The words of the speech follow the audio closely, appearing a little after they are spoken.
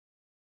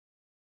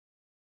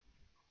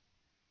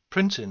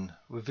Printing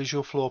with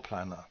Visual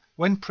FloorPlanner.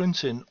 When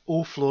printing,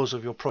 all floors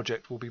of your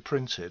project will be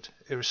printed,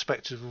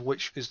 irrespective of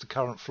which is the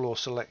current floor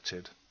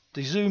selected.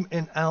 The Zoom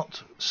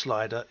In/Out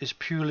slider is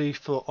purely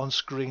for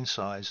on-screen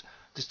size.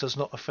 This does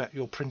not affect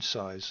your print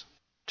size.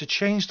 To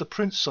change the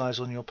print size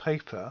on your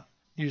paper,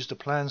 use the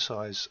Plan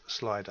Size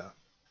slider,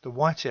 the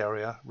white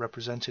area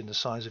representing the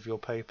size of your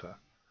paper.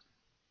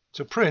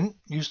 To print,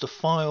 use the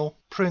File,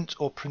 Print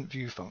or Print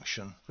View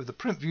function. With the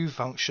Print View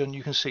function,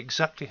 you can see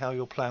exactly how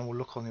your plan will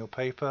look on your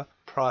paper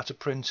prior to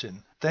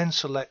printing. Then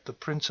select the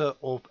printer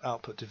or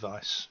output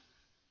device.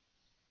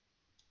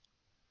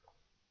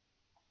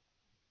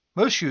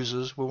 Most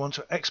users will want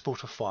to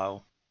export a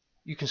file.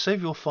 You can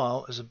save your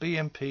file as a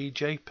BMP,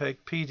 JPEG,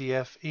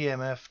 PDF,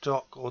 EMF,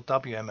 DOC or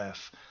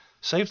WMF.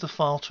 Save the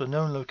file to a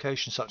known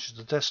location such as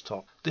the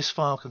desktop. This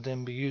file can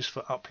then be used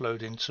for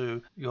uploading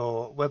to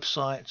your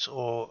website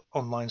or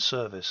online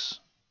service.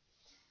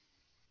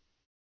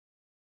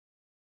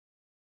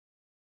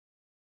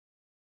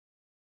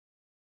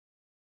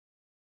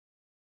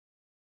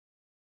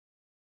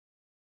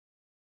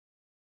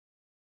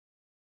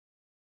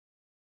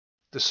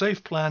 The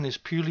save plan is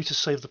purely to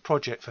save the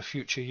project for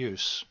future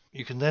use.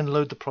 You can then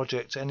load the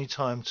project at any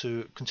time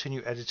to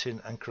continue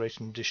editing and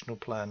creating additional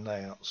plan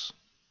layouts.